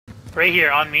Right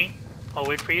here on me. I'll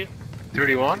wait for you.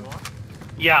 31?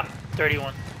 Yeah,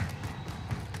 31.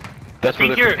 That's where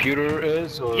the you're- computer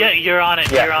is? Or? Yeah, you're on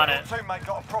it. Yeah. You're on it. Teammate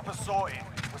got a proper sorting.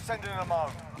 We're sending him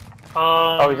home.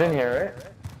 Oh, he's in here, right?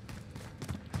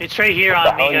 It's right here What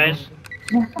on the me, hell guys.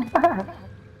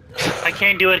 I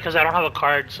can't do it because I don't have a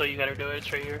card, so you gotta do it.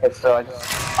 It's right here. It's I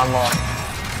just unlocked.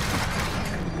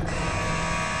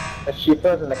 The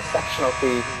Shifa is an exceptional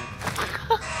thief.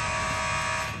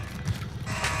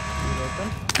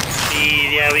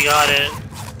 See, yeah, we got it.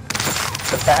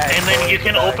 The bag, And then boys, you the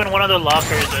can bag. open one of the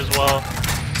lockers as well.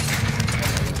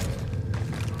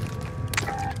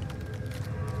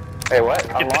 Hey, what?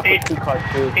 Unlock the it- key card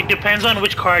too. It depends on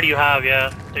which card you have,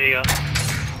 yeah. There you go.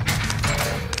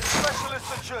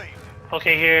 Specialist achieved.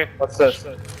 Okay, here. What's this?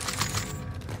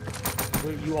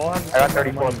 Wait, you all have I got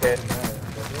 34K.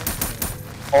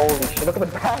 Holy shit, look at the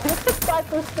bag. Look at the bag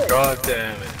for this. God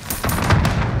damn it.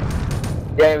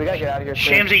 Yeah, we gotta get out of here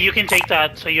soon. Shamesy, you can take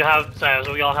that, so you have,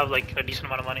 so we all have like a decent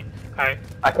amount of money. Alright.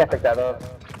 I can't pick that up.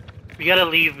 We gotta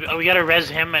leave, we gotta res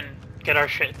him and get our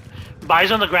shit.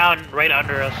 Buys on the ground right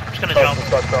under us. I'm just gonna jump.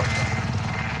 Let's go.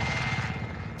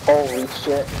 Holy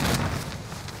shit.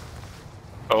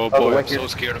 Oh the boy, I'm wicked. so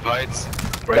scared of heights.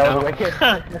 Right That now. was wicked.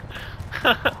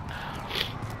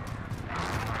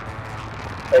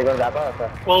 Hey, you gonna wrap up? Okay.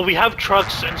 Well, we have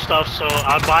trucks and stuff, so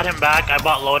I bought him back. I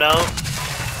bought loadout.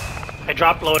 I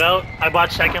dropped loadout. I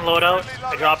bought second loadout.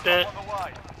 I dropped it. On the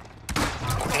way.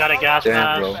 I got a gas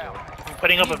Damn, bro. mask. I'm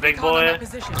putting up a big boy.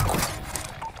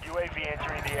 UAV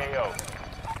entering the AO.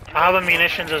 I have a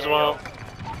munitions as well.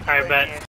 Alright, bet.